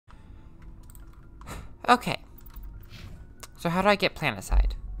Okay. So how do I get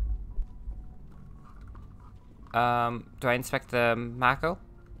planet-side? Do I inspect the Mako?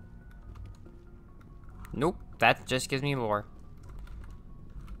 Nope, that just gives me lore.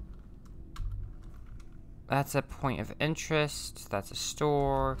 That's a point of interest. That's a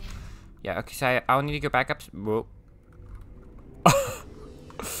store. Yeah, okay, so I'll need to go back up. Whoa.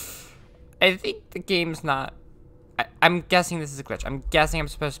 I think the game's not... I'm guessing this is a glitch. I'm guessing I'm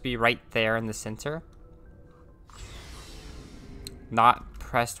supposed to be right there in the center. Not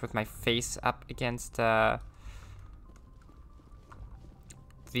pressed with my face up against, the...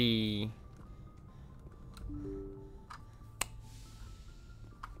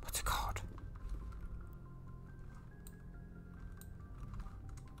 What's it called?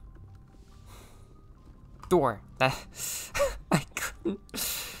 Door. That...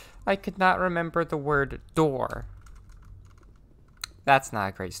 I could not remember the word door. That's not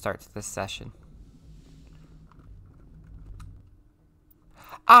a great start to this session.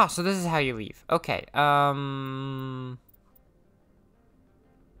 Ah, so this is how you leave. Okay, I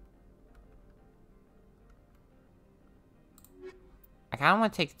kind of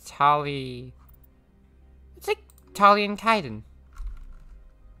want to take Tali... Let's take Tali and Kaiden.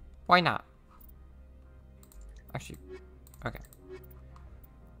 Why not? Actually, okay.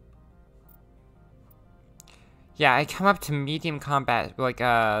 Yeah, I come up to medium combat, like,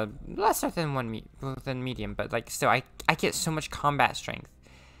 lesser than than medium, but, like, still, I get so much combat strength.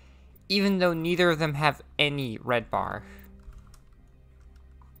 Even though neither of them have any red bar.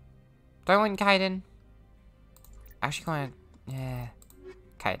 Do I want Kaiden? Actually going to... Yeah.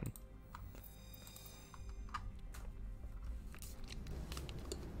 Kaiden.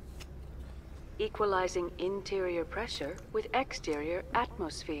 Equalizing interior pressure with exterior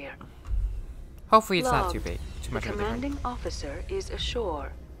atmosphere. Hopefully it's not too big. Too much The of a difference. commanding officer is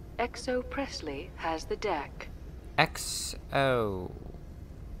ashore. XO Presley has the deck. XO.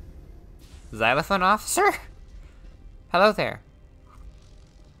 Xylophone officer? Hello there.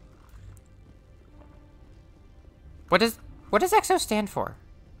 What does XO stand for?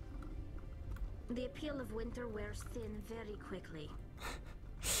 The appeal of winter wears thin very quickly.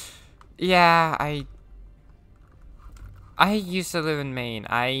 Yeah, I used to live in Maine.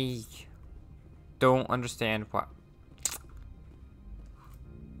 I don't understand what...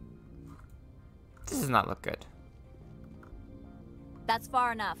 This does not look good. That's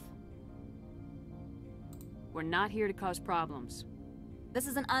far enough. We're not here to cause problems. This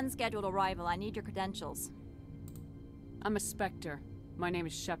is an unscheduled arrival. I need your credentials. I'm a Spectre. My name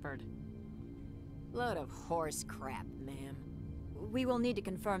is Shepard. Load of horse crap, ma'am. We will need to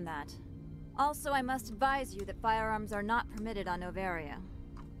confirm that. Also, I must advise you that firearms are not permitted on Novaria.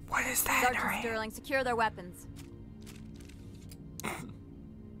 What is that? Sergeant Sterling, secure their weapons.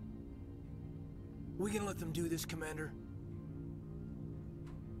 We can let them do this, Commander.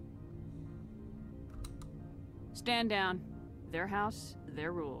 Stand down. Their house,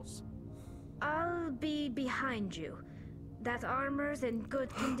 their rules. I'll be behind you. That armor's in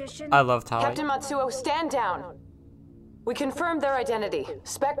good condition. I love Tali. Captain Matsuo, stand down. We confirmed their identity.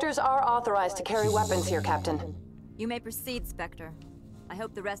 Spectres are authorized to carry weapons here, Captain. You may proceed, Spectre. I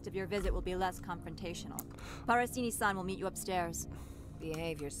hope the rest of your visit will be less confrontational. Parasini-san will meet you upstairs.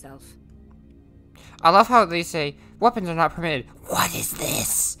 Behave yourself. I love how they say, weapons are not permitted. What is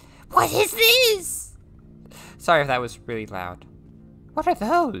this? What is this? Sorry if that was really loud. What are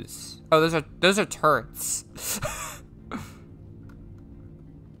those? Oh, those are turrets.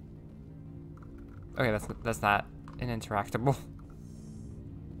 Okay, that's not an interactable.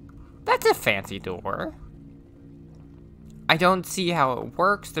 That's a fancy door. I don't see how it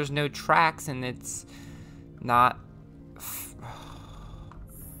works. There's no tracks and it's not...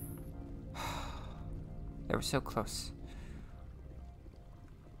 They were so close.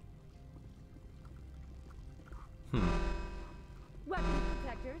 Weapons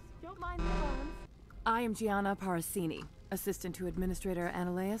protectors, don't mind the alarms. I am Gianna Parasini, assistant to Administrator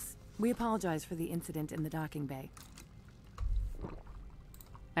Ananias. We apologize for the incident in the docking bay.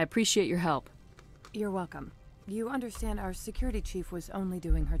 I appreciate your help. You're welcome. You understand our security chief was only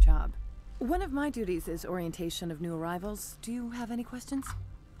doing her job. One of my duties is orientation of new arrivals. Do you have any questions?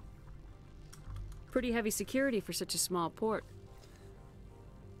 Pretty heavy security for such a small port.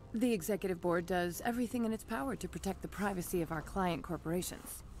 The executive board does everything in its power to protect the privacy of our client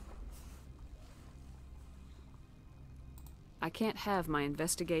corporations. I can't have my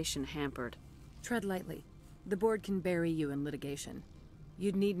investigation hampered. Tread lightly. The board can bury you in litigation.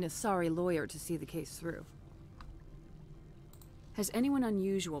 You'd need an Asari lawyer to see the case through. Has anyone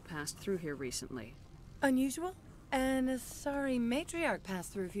unusual passed through here recently? Unusual? An Asari matriarch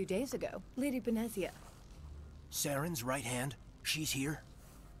passed through a few days ago. Lady Benezia. Saren's right hand. She's here.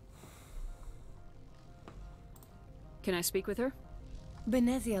 Can I speak with her?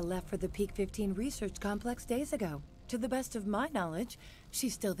 Benezia left for the Peak 15 research complex days ago. To the best of my knowledge,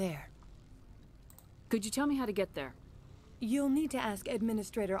 she's still there. Could you tell me how to get there? You'll need to ask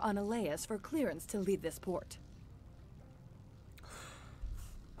Administrator Analeas for clearance to leave this port.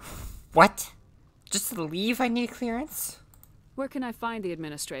 What? Just to leave, I need clearance? Where can I find the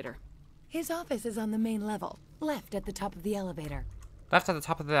administrator? His office is on the main level, left at the top of the elevator. Left at the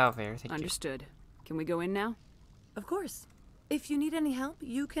top of the elevator, thank you. Understood. Can we go in now? Of course. If you need any help,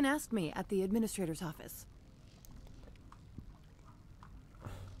 you can ask me at the Administrator's office.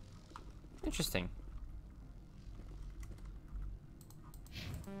 Interesting.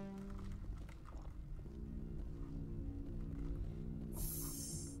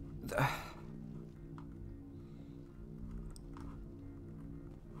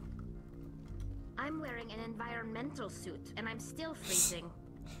 I'm wearing an environmental suit, and I'm still freezing.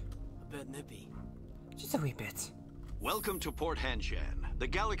 A bit nippy. Just a wee bit. Welcome to Port Hanshan, the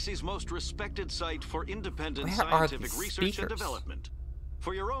galaxy's most respected site for independent Where scientific are the research and speakers? development.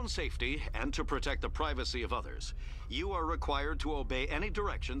 For your own safety and to protect the privacy of others, you are required to obey any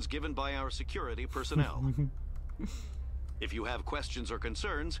directions given by our security personnel. If you have questions or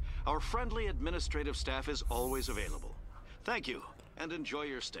concerns, our friendly administrative staff is always available. Thank you, and enjoy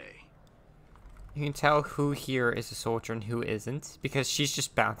your stay. You can tell who here is a soldier and who isn't, because she's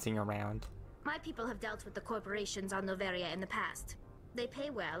just bouncing around. My people have dealt with the corporations on Noveria in the past. They pay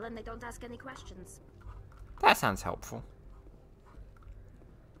well, and they don't ask any questions. That sounds helpful.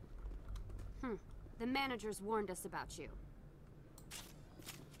 The managers warned us about you.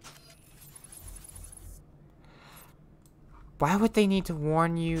 Why would they need to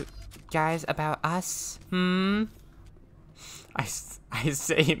warn you guys about us? I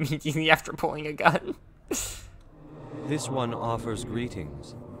say immediately after pulling a gun. This one offers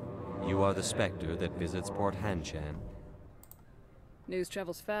greetings. You are the Spectre that visits Port Hanshan. News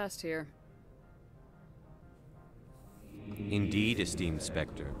travels fast here. Indeed, esteemed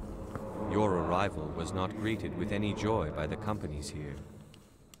Spectre. Your arrival was not greeted with any joy by the companies here.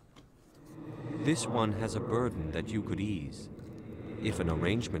 This one has a burden that you could ease. If an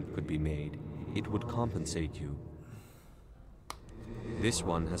arrangement could be made, it would compensate you. This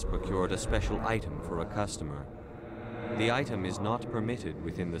one has procured a special item for a customer. The item is not permitted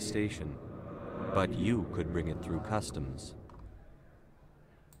within the station, but you could bring it through customs.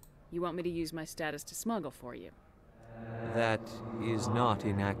 You want me to use my status to smuggle for you? That is not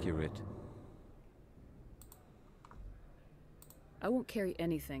inaccurate. I won't carry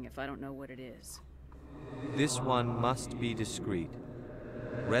anything if I don't know what it is. This one must be discreet.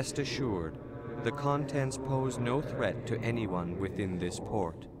 Rest assured, the contents pose no threat to anyone within this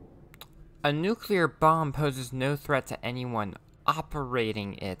port. A nuclear bomb poses no threat to anyone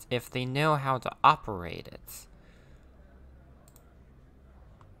operating it if they know how to operate it.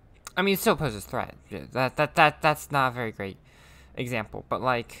 I mean, it still poses threat. That's not a very great example, but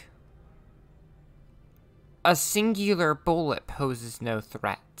like a singular bullet poses no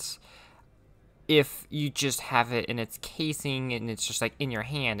threat if you just have it in its casing and it's just like in your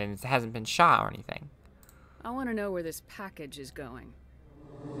hand and it hasn't been shot or anything. I want to know where this package is going.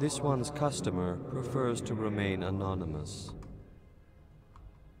 This one's customer prefers to remain anonymous.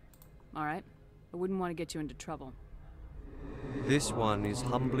 All right. I wouldn't want to get you into trouble. This one is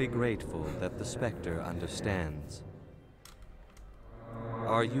humbly grateful that the Spectre understands.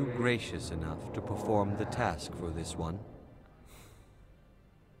 Are you gracious enough to perform the task for this one?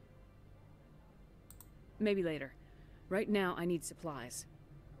 Maybe later. Right now, I need supplies.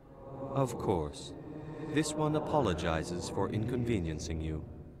 Of course. This one apologizes for inconveniencing you.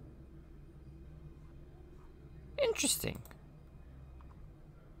 Interesting.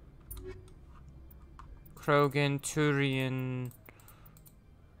 Krogan, Turian.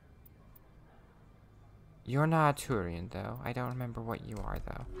 You're not a Turian, though. I don't remember what you are,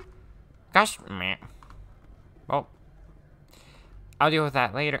 though. Gosh, meh. Well, I'll deal with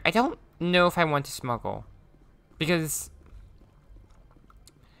that later. I don't know if I want to smuggle. Because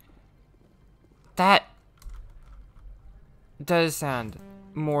that does sound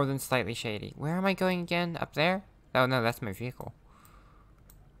more than slightly shady. Where am I going again? Up there? Oh, no, that's my vehicle.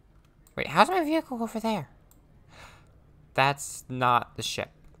 Wait, how's my vehicle over there? That's not the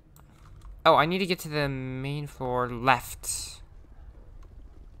ship. Oh, I need to get to the main floor left.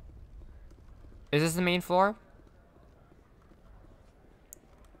 Is this the main floor?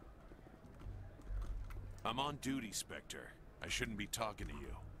 I'm on duty, Spectre. I shouldn't be talking to you.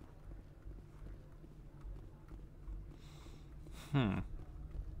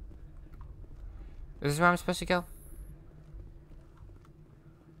 Is this where I'm supposed to go?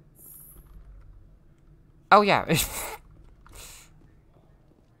 Oh, yeah.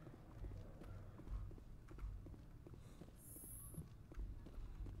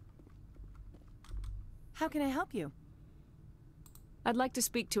 How can I help you? I'd like to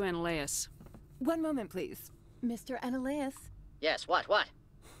speak to Ananias. One moment, please. Mr. Ananias? Yes, what?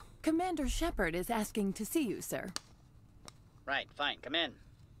 Commander Shepard is asking to see you, sir. Right, fine, come in.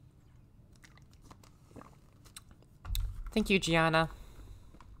 Thank you, Gianna.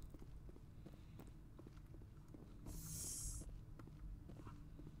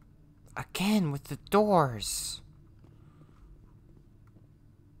 Again, with the doors.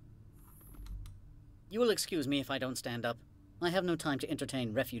 You will excuse me if I don't stand up. I have no time to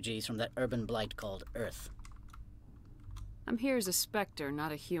entertain refugees from that urban blight called Earth. I'm here as a Spectre,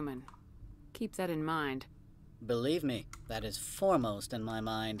 not a human. Keep that in mind. Believe me, that is foremost in my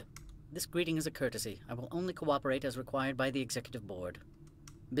mind. This greeting is a courtesy. I will only cooperate as required by the Executive Board.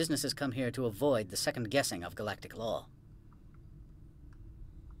 Businesses come here to avoid the second guessing of galactic law.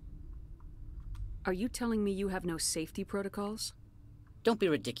 Are you telling me you have no safety protocols? Don't be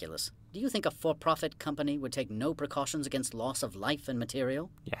ridiculous. Do you think a for-profit company would take no precautions against loss of life and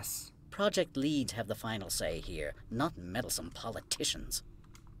material? Yes. Project leads have the final say here, not meddlesome politicians.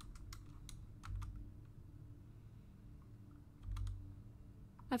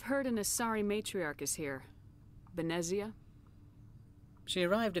 I've heard an Asari matriarch is here. Benezia? She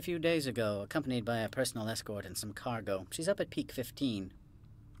arrived a few days ago, accompanied by a personal escort and some cargo. She's up at Peak 15.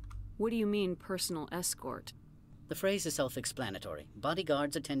 What do you mean, personal escort? The phrase is self-explanatory.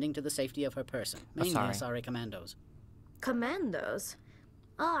 Bodyguards attending to the safety of her person, mainly Asari commandos. Commandos?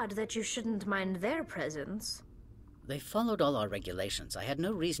 Odd that you shouldn't mind their presence. They followed all our regulations. I had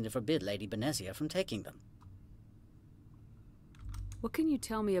no reason to forbid Lady Benezia from taking them. What can you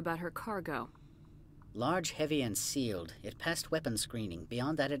tell me about her cargo? Large, heavy, and sealed. It passed weapons screening.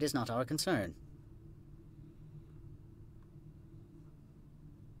 Beyond that, it is not our concern.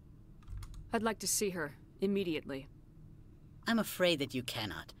 I'd like to see her, immediately. I'm afraid that you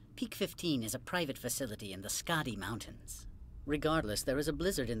cannot. Peak 15 is a private facility in the Skadi Mountains. Regardless, there is a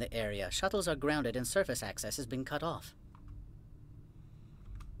blizzard in the area. Shuttles are grounded and surface access has been cut off.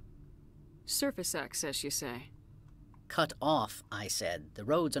 Surface access, you say? Cut off, I said. The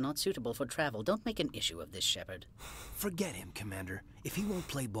roads are not suitable for travel. Don't make an issue of this, Shepard. Forget him, Commander. If he won't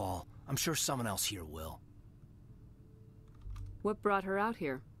play ball, I'm sure someone else here will. What brought her out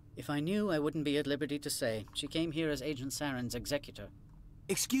here? If I knew, I wouldn't be at liberty to say. She came here as Agent Saren's executor.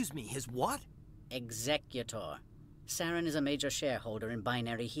 Excuse me, his what? Executor. Saren is a major shareholder in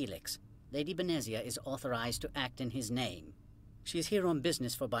Binary Helix. Lady Benezia is authorized to act in his name. She is here on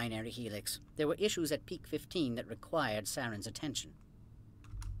business for Binary Helix. There were issues at Peak 15 that required Saren's attention.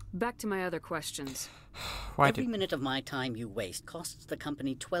 Back to my other questions. Every minute of my time you waste costs the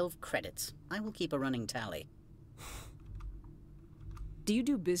company 12 credits. I will keep a running tally. Do you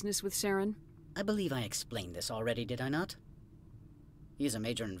do business with Saren? I believe I explained this already, did I not? He is a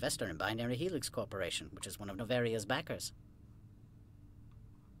major investor in Binary Helix Corporation, which is one of Novaria's backers.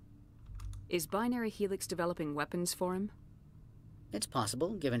 Is Binary Helix developing weapons for him? It's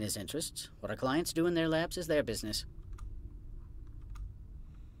possible, given his interests. What our clients do in their labs is their business.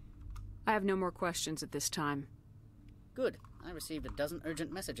 I have no more questions at this time. Good. I received a dozen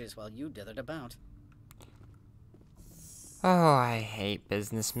urgent messages while you dithered about. Oh, I hate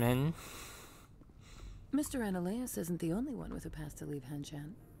businessmen. Mr. Ananias isn't the only one with a pass to leave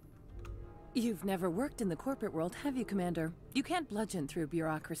Hanshan. You've never worked in the corporate world, have you, Commander? You can't bludgeon through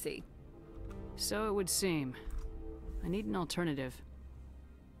bureaucracy. So it would seem. I need an alternative.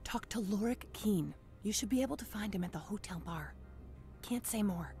 Talk to Lorik Keen. You should be able to find him at the hotel bar. Can't say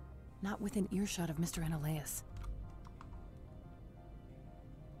more. Not within earshot of Mr. Ananias.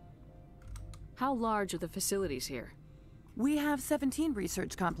 How large are the facilities here? We have 17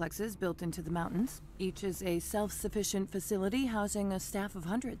 research complexes built into the mountains. Each is a self-sufficient facility housing a staff of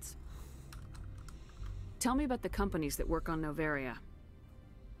hundreds. Tell me about the companies that work on Novaria.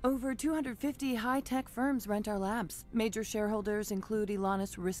 Over 250 high-tech firms rent our labs. Major shareholders include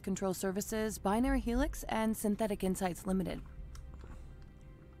Elanus Risk Control Services, Binary Helix, and Synthetic Insights Limited.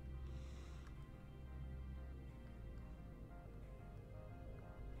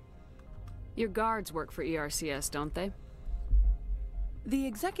 Your guards work for ERCS, don't they? The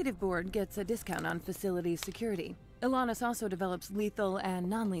executive board gets a discount on facility security. Elanus also develops lethal and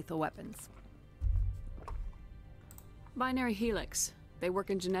non-lethal weapons. Binary Helix. They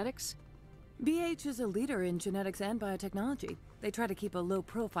work in genetics? BH is a leader in genetics and biotechnology. They try to keep a low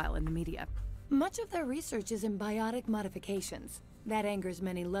profile in the media. Much of their research is in biotic modifications. That angers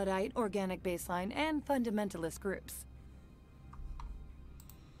many Luddite, organic baseline, and fundamentalist groups.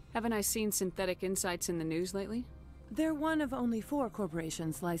 Haven't I seen synthetic insights in the news lately? They're one of only 4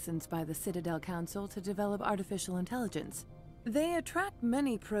 corporations licensed by the Citadel Council to develop artificial intelligence. They attract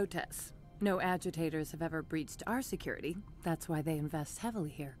many protests. No agitators have ever breached our security. That's why they invest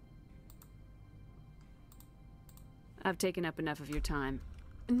heavily here. I've taken up enough of your time.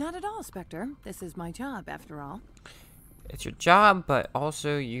 Not at all, Spectre. This is my job, after all. It's your job, but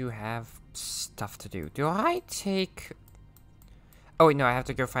also you have stuff to do. Do I take... Oh, wait, no, I have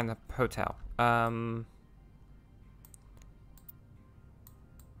to go find the hotel.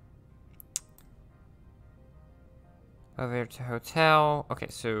 Elevator to hotel. Okay,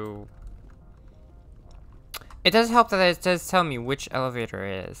 so... It does help that it does tell me which elevator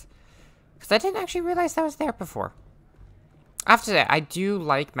it is. Because I didn't actually realize that was there before. After that, I do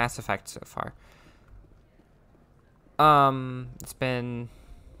like Mass Effect so far. It's been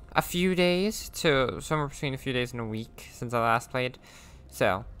a few days to somewhere between a few days and a week since I last played.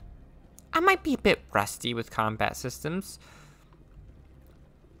 So, I might be a bit rusty with combat systems.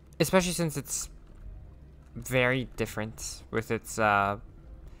 Especially since it's very different with its,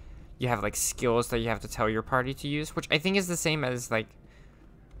 you have, like, skills that you have to tell your party to use, which I think is the same as, like,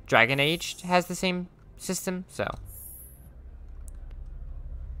 Dragon Age has the same system, so.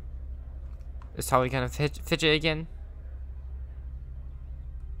 Is Tolly gonna fidget again?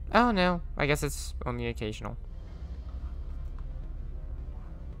 Oh no, I guess it's only occasional.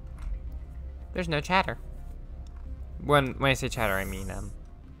 There's no chatter. When I say chatter, I mean,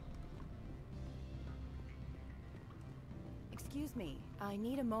 Excuse me, I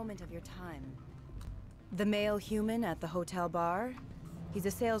need a moment of your time. The male human at the hotel bar? He's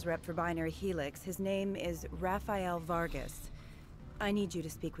a sales rep for Binary Helix. His name is Rafael Vargas. I need you to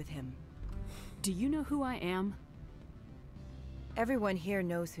speak with him. Do you know who I am? Everyone here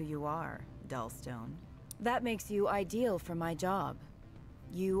knows who you are, Dullstone. That makes you ideal for my job.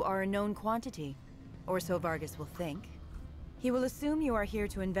 You are a known quantity, or so Vargas will think. He will assume you are here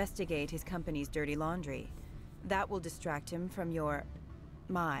to investigate his company's dirty laundry. That will distract him from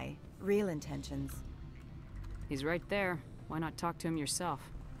my real intentions. He's right there. Why not talk to him yourself?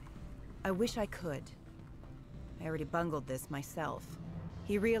 I wish I could. I already bungled this myself.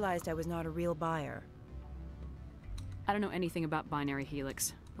 He realized I was not a real buyer. I don't know anything about Binary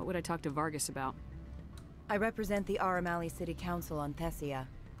Helix. What would I talk to Vargas about? I represent the Aramali City Council on Thessia.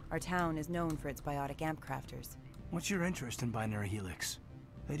 Our town is known for its biotic amp crafters. What's your interest in Binary Helix?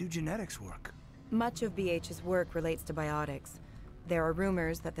 They do genetics work. Much of BH's work relates to biotics. There are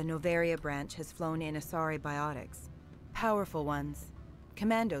rumors that the Novaria branch has flown in Asari biotics. Powerful ones.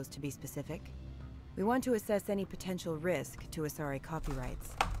 Commandos, to be specific. We want to assess any potential risk to Asari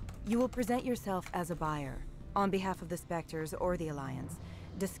copyrights. You will present yourself as a buyer, on behalf of the Spectres or the Alliance.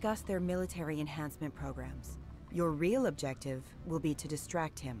 Discuss their military enhancement programs. Your real objective will be to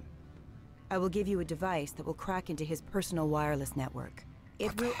distract him. I will give you a device that will crack into his personal wireless network.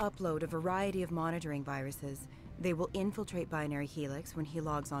 It will upload a variety of monitoring viruses. They will infiltrate Binary Helix when he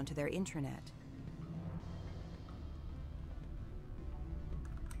logs onto their intranet.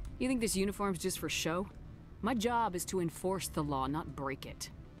 You think this uniform's just for show? My job is to enforce the law, not break it.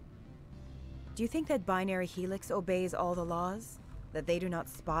 Do you think that Binary Helix obeys all the laws? That they do not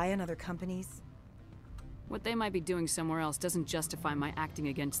spy on other companies? What they might be doing somewhere else doesn't justify my acting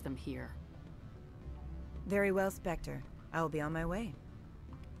against them here. Very well, Spectre. I will be on my way.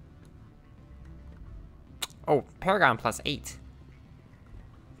 Oh, Paragon +8.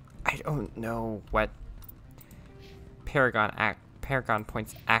 I don't know what Paragon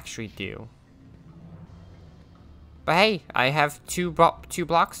points actually do. But hey, I have two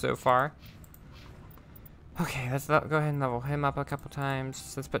blocks so far. Okay, let's go ahead and level him up a couple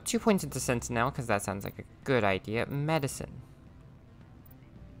times. Let's put 2 points into Sentinel, because that sounds like a good idea. Medicine.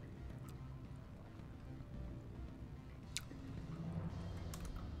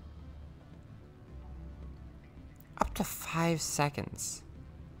 Up to 5 seconds.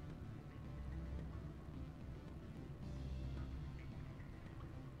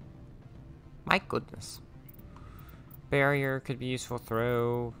 My goodness. Barrier could be useful.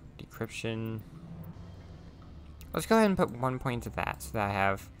 Throw. Decryption. Let's go ahead and put 1 point to that, so that I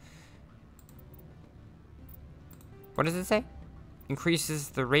have... What does it say?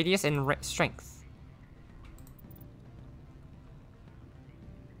 Increases the radius and strength.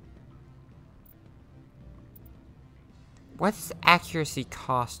 What does accuracy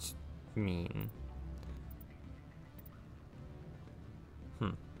cost mean?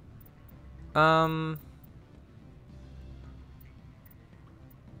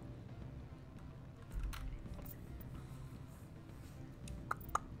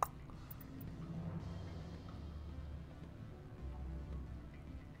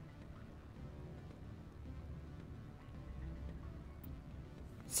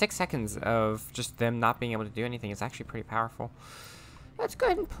 6 seconds of just them not being able to do anything is actually pretty powerful. Let's go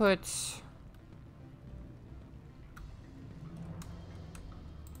ahead and put...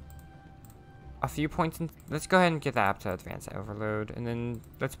 a few points in... Let's go ahead and get that up to advanced overload. And then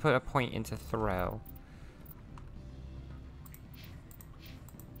let's put a point into throw.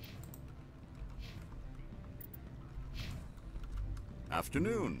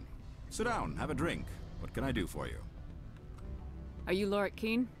 Afternoon. Sit down, have a drink. What can I do for you? Are you Lord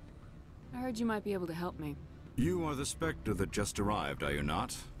Keen? I heard you might be able to help me. You are the Spectre that just arrived, are you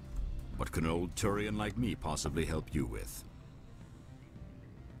not? What can an old Turian like me possibly help you with?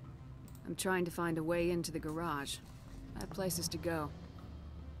 I'm trying to find a way into the garage. I have places to go.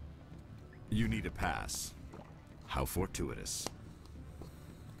 You need a pass. How fortuitous.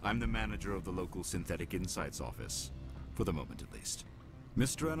 I'm the manager of the local Synthetic Insights office. For the moment, at least.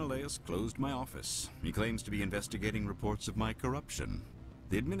 Mr. Analaeus closed my office. He claims to be investigating reports of my corruption.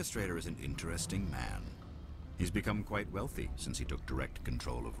 The administrator is an interesting man. He's become quite wealthy since he took direct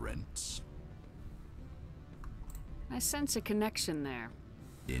control of rents. I sense a connection there.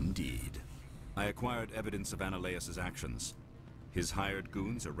 Indeed. I acquired evidence of Analaeus' actions. His hired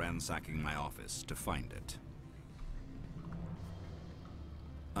goons are ransacking my office to find it.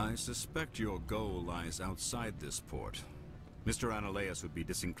 I suspect your goal lies outside this port. Mr. Analaeus would be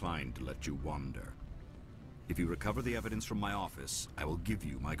disinclined to let you wander. If you recover the evidence from my office, I will give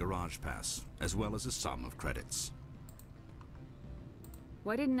you my garage pass, as well as a sum of credits.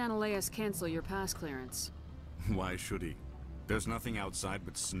 Why didn't Analaeus cancel your pass clearance? Why should he? There's nothing outside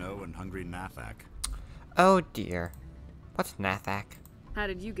but snow and hungry Nathak. Oh dear. What's Nathak? How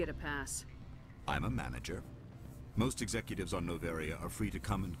did you get a pass? I'm a manager. Most executives on Noveria are free to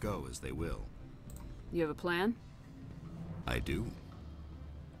come and go as they will. You have a plan? I do.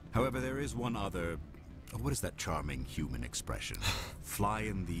 However, there is one other... what is that charming human expression? Fly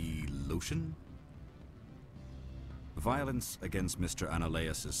in the lotion? Violence against Mr.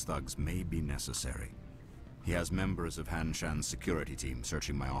 Analaeus' thugs may be necessary. He has members of Hanshan's security team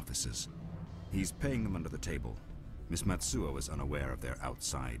searching my offices. He's paying them under the table. Miss Matsuo is unaware of their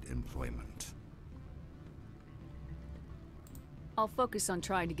outside employment. I'll focus on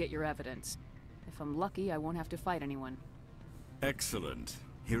trying to get your evidence. If I'm lucky, I won't have to fight anyone. Excellent.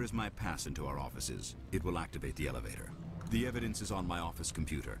 Here is my pass into our offices. It will activate the elevator. The evidence is on my office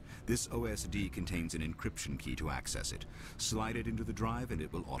computer. This OSD contains an encryption key to access it. Slide it into the drive and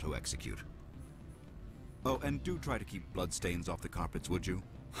it will auto-execute. Oh, and do try to keep bloodstains off the carpets, would you?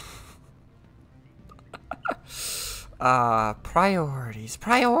 Priorities.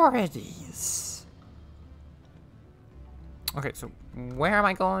 Okay, so where am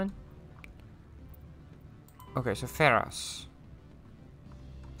I going? Okay, so Pharos.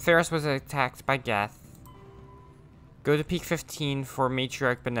 Pharos was attacked by Geth. Go to Peak 15 for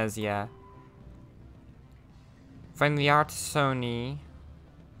Matriarch Benezia. Find the Artisoni.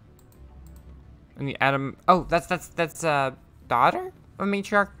 And the Adam. Oh, that's daughter of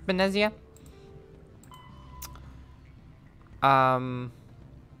Matriarch Benezia.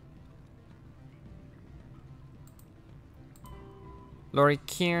 Lori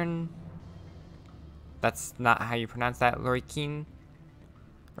Keen. That's not how you pronounce that, Lori Keen.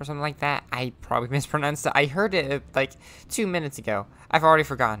 Or something like that. I probably mispronounced it. I heard it like 2 minutes ago. I've already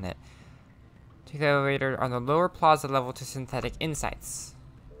forgotten it. Take the elevator on the lower plaza level to Synthetic Insights.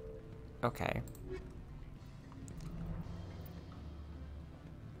 Okay.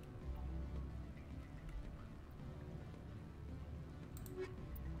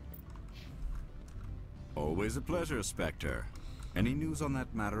 Always a pleasure, Spectre. Any news on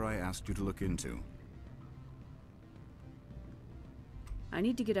that matter I asked you to look into? I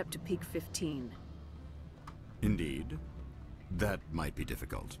need to get up to Peak 15. Indeed. That might be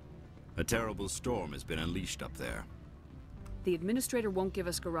difficult. A terrible storm has been unleashed up there. The administrator won't give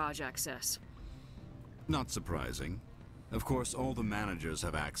us garage access. Not surprising. Of course, all the managers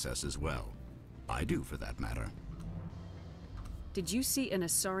have access as well. I do, for that matter. Did you see an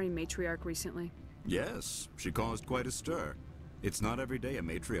Asari matriarch recently? Yes, she caused quite a stir. It's not every day a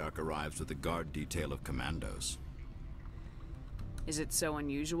matriarch arrives with a guard detail of commandos. Is it so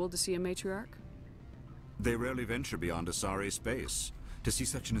unusual to see a matriarch? They rarely venture beyond Asari space. To see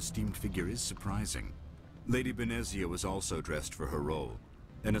such an esteemed figure is surprising. Lady Benezia was also dressed for her role.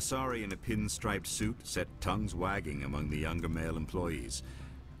 An Asari in a pinstriped suit set tongues wagging among the younger male employees,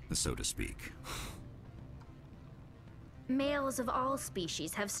 so to speak. Males of all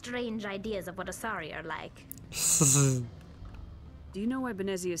species have strange ideas of what Asari are like. Do you know why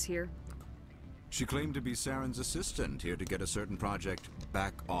Benezia is here? She claimed to be Saren's assistant, here to get a certain project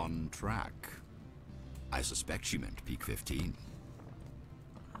back on track. I suspect she meant Peak 15.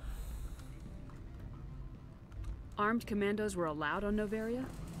 armed commandos were allowed on Noveria?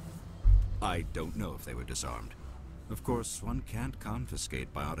 I don't know if they were disarmed. Of course, one can't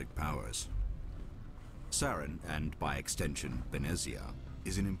confiscate biotic powers. Saren, and by extension, Venezia,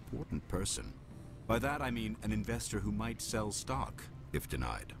 is an important person. By that I mean an investor who might sell stock, if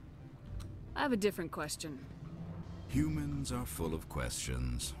denied. I have a different question. Humans are full of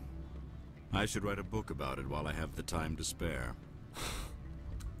questions. I should write a book about it while I have the time to spare.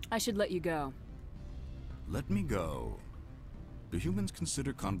 I should let you go. Let me go. Do humans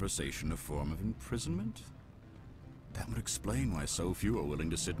consider conversation a form of imprisonment? That would explain why so few are willing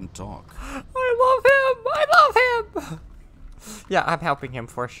to sit and talk. I love him! I love him! Yeah, I'm helping him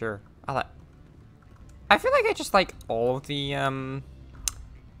for sure. I feel like I just like all of the,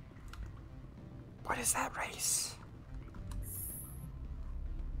 what is that race?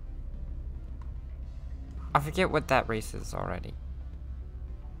 I forget what that race is already.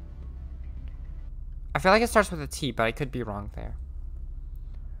 I feel like it starts with a T, but I could be wrong there.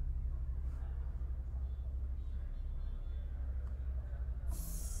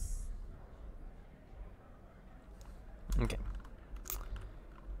 Okay.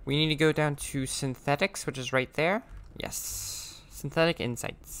 We need to go down to synthetics, which is right there. Yes. Synthetic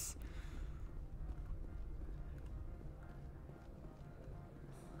insights.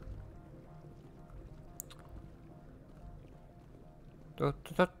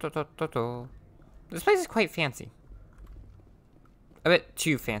 This place is quite fancy. A bit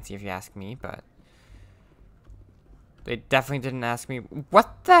too fancy if you ask me, but they definitely didn't ask me.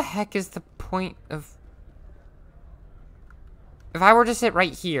 What the heck is the point of... If I were to sit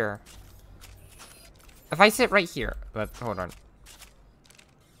right here. If I sit right here. But hold on.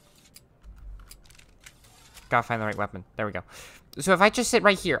 Gotta find the right weapon. There we go. So if I just sit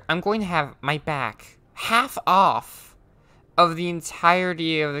right here, I'm going to have my back half off of the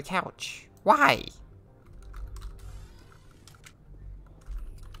entirety of the couch. Why?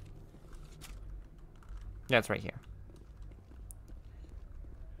 Yeah, it's right here.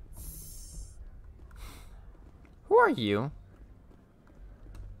 Who are you?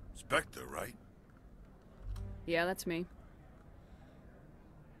 Spectre, right? Yeah, that's me.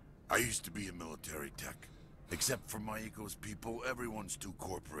 I used to be a military tech. Except for Maiko's people, everyone's too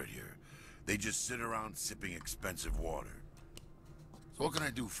corporate here. They just sit around sipping expensive water. So what can I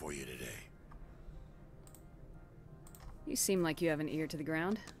do for you today? You seem like you have an ear to the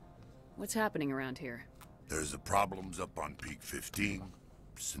ground. What's happening around here? There's the problems up on Peak 15.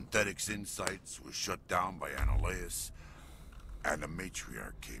 Synthetics Insights was shut down by Annihilus. And the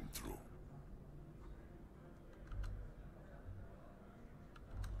matriarch came through.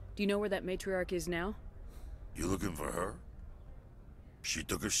 Do you know where that matriarch is now? You looking for her? She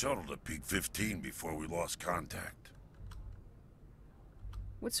took a shuttle to Peak 15 before we lost contact.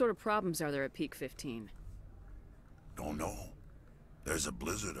 What sort of problems are there at Peak 15? Don't know. There's a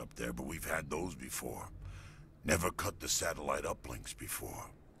blizzard up there, but we've had those before. Never cut the satellite uplinks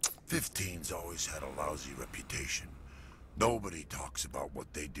before. 15's always had a lousy reputation. Nobody talks about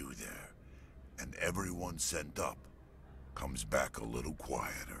what they do there. And everyone sent up comes back a little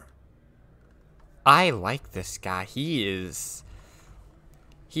quieter. I like this guy. He is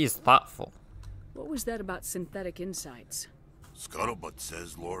thoughtful. What was that about synthetic insights? Scuttlebutt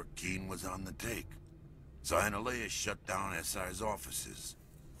says Lord Keene was on the take. Annihilus shut down SI's offices.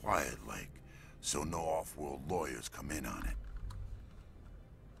 Quiet like, so no off-world lawyers come in on it.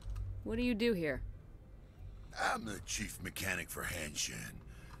 What do you do here? I'm the chief mechanic for Hanshan.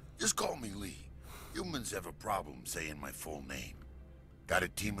 Just call me Lee. Humans have a problem saying my full name. Got a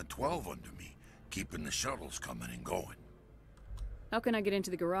team of 12 under me, keeping the shuttles coming and going. How can I get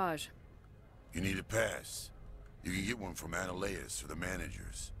into the garage? You need a pass. You can get one from Annihilus or the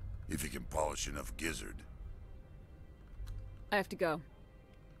managers, if you can polish enough gizzard. I have to go.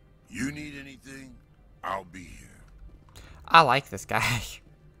 You need anything, I'll be here. I like this guy.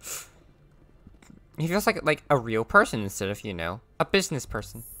 He feels like a real person instead of, you know, a business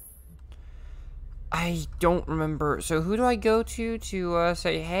person. I don't remember. So who do I go to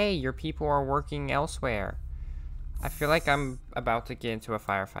say, hey, your people are working elsewhere? I feel like I'm about to get into a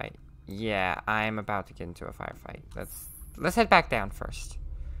firefight. Yeah, I'm about to get into a firefight. Let's head back down first.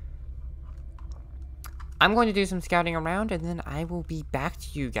 I'm going to do some scouting around, and then I will be back to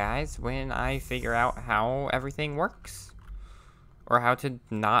you guys when I figure out how everything works. Or how to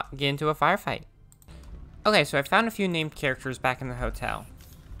not get into a firefight. Okay, so I found a few named characters back in the hotel.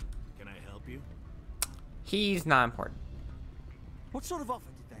 Can I help you? He's not important. What sort of offer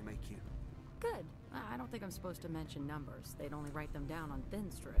did they make you? Good. I don't think I'm supposed to mention numbers. They'd only write them down on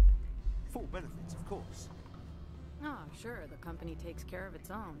thin strip. Full benefits, of course. Oh, sure, the company takes care of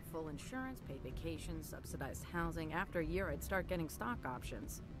its own. Full insurance, paid vacations, subsidized housing. After a year, I'd start getting stock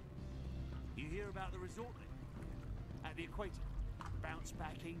options. You hear about the resort then? At the equator? Bounce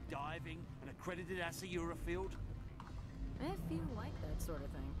backing, diving, an accredited ASA Eurofield? If you like that sort of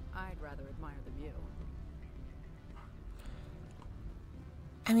thing, I'd rather admire the view.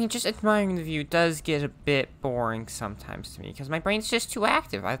 I mean, just admiring the view does get a bit boring sometimes to me, because my brain's just too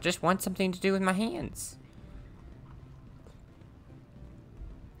active. I just want something to do with my hands.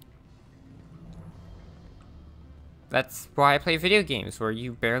 That's why I play video games, where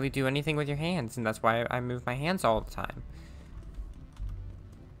you barely do anything with your hands, and that's why I move my hands all the time.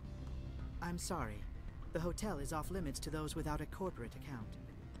 I'm sorry. The hotel is off limits to those without a corporate account.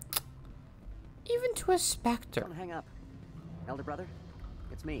 Even to a Spectre. Don't hang up. Elder brother,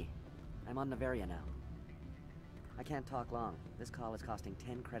 it's me. I'm on Noveria now. I can't talk long. This call is costing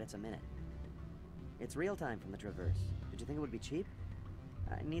 10 credits a minute. It's real time from the Traverse. Did you think it would be cheap?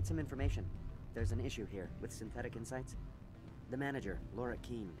 I need some information. There's an issue here with Synthetic Insights. The manager, Laura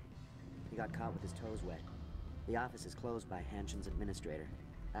Keene, he got caught with his toes wet. The office is closed by Hanshan's administrator.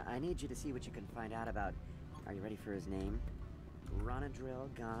 I need you to see what you can find out about... Are you ready for his name?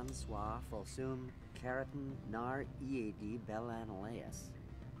 Ronadril Gan Swa Folsum Keratin Nar Ead Belanaleus.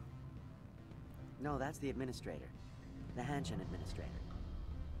 No, that's the administrator. The Hanshan administrator.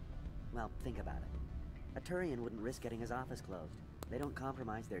 Well, think about it. A Turian wouldn't risk getting his office closed. They don't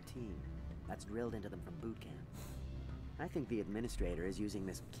compromise their team. That's drilled into them from boot camp. I think the administrator is using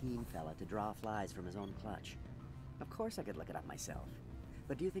this Keene fella to draw flies from his own clutch. Of course I could look it up myself.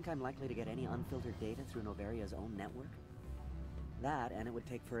 But do you think I'm likely to get any unfiltered data through Noveria's own network? That, and it would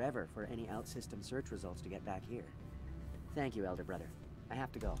take forever for any out-system search results to get back here. Thank you, Elder Brother. I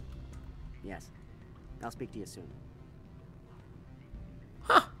have to go. Yes. I'll speak to you soon.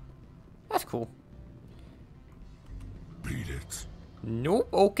 Huh. That's cool. Beat it. Nope.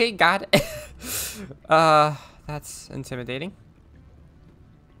 Okay, got it. That's intimidating.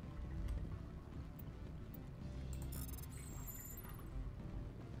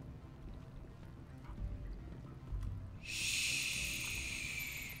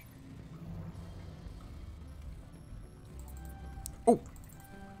 Oh.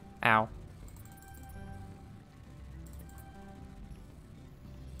 Ow.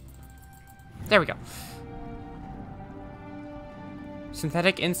 There we go.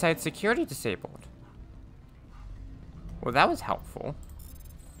 Synthetic Insight security disabled. Well, that was helpful.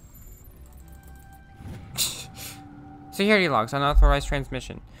 Security logs, unauthorized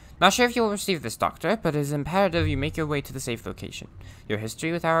transmission. Not sure if you will receive this, Doctor, but it is imperative you make your way to the safe location. Your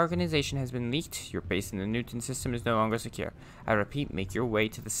history with our organization has been leaked. Your base in the Newton system is no longer secure. I repeat, make your way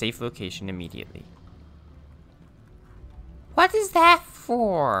to the safe location immediately. What is that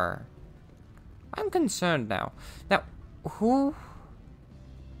for? I'm concerned now. Now, who...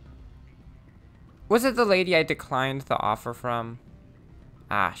 Was it the lady I declined the offer from?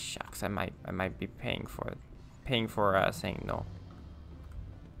 Ah, shucks. I might be paying for saying no.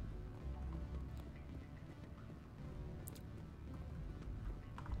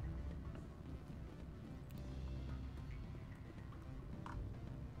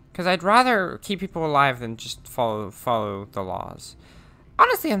 Because I'd rather keep people alive than just follow the laws.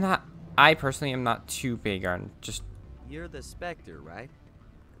 Honestly, I personally am not too big on just... You're the Spectre, right?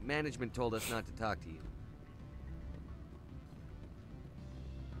 Management told us not to talk to you.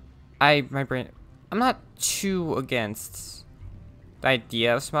 I'm not too against the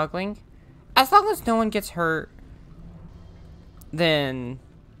idea of smuggling. As long as no one gets hurt, then,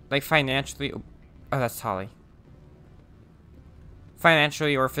 like, financially... Oh, that's Holly.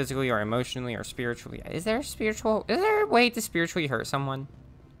 Financially or physically or emotionally or spiritually. Is there a way to spiritually hurt someone?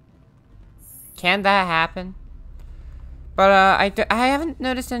 Can that happen? But, I haven't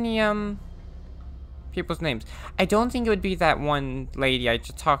noticed any, people's names. I don't think it would be that one lady I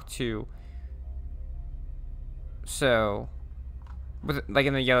just talked to. So, like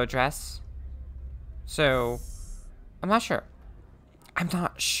in the yellow dress. So, I'm not sure. I'm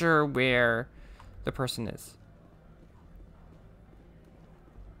not sure where the person is.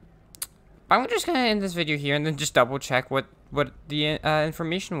 But I'm just gonna end this video here and then just double check what the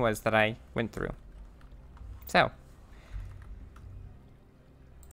information was that I went through. So.